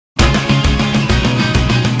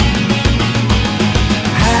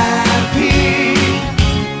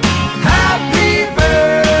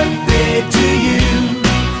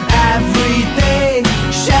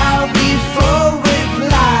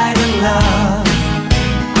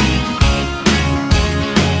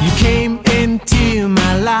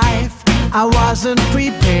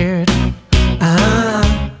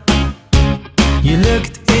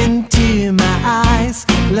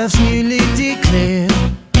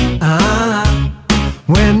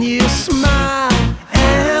When you smile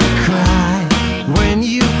and cry, when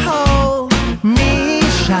you hold me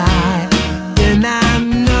shy, then I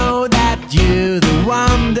know that you're the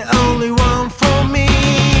one, the only one for me.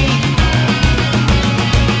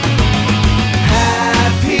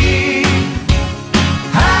 Happy,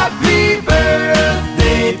 happy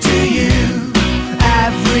birthday to you.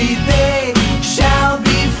 Every day shall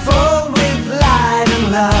be full with light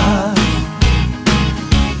and love.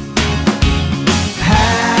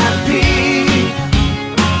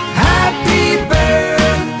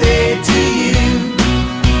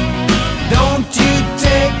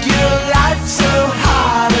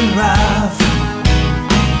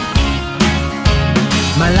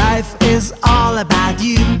 Is all about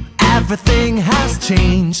you. Everything has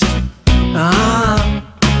changed.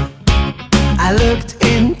 I looked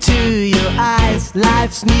into your eyes.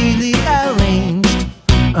 Life's newly arranged.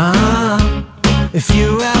 If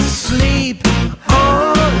you're asleep,